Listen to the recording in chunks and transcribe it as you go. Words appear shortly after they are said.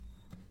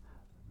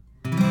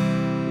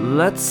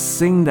Let's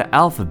sing the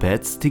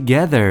alphabets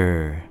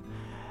together.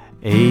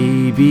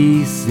 A,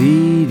 B,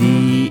 C,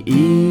 D,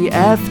 E,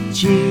 F,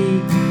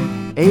 G,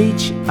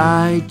 H,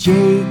 I,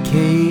 J,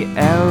 K,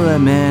 L,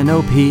 M, N,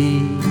 O,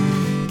 P,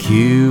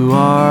 Q,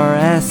 R,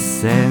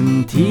 S,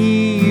 N,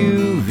 T,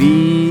 U,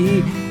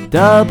 V,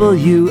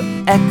 W,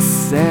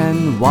 X,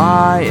 and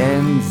Y,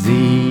 and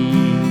Z.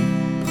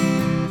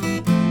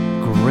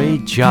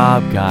 Great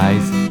job,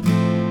 guys.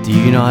 Do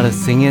you know how to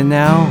sing it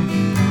now?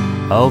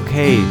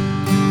 Okay,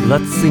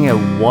 let's sing it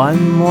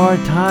one more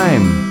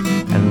time.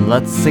 And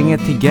let's sing it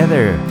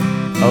together.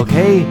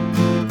 Okay?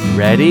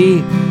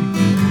 Ready?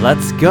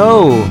 Let's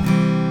go!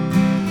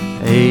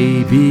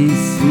 A, B,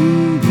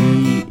 C,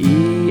 D,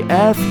 E,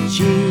 F,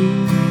 G,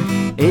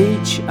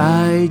 H,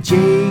 I,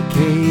 J,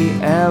 K,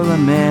 L,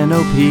 M, N,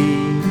 O,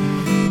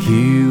 P,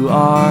 Q,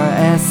 R,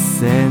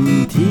 S,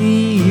 N,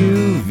 T,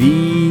 U,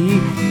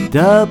 V,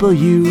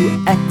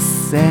 W,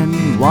 X,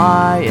 and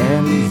Y,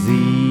 and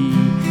Z.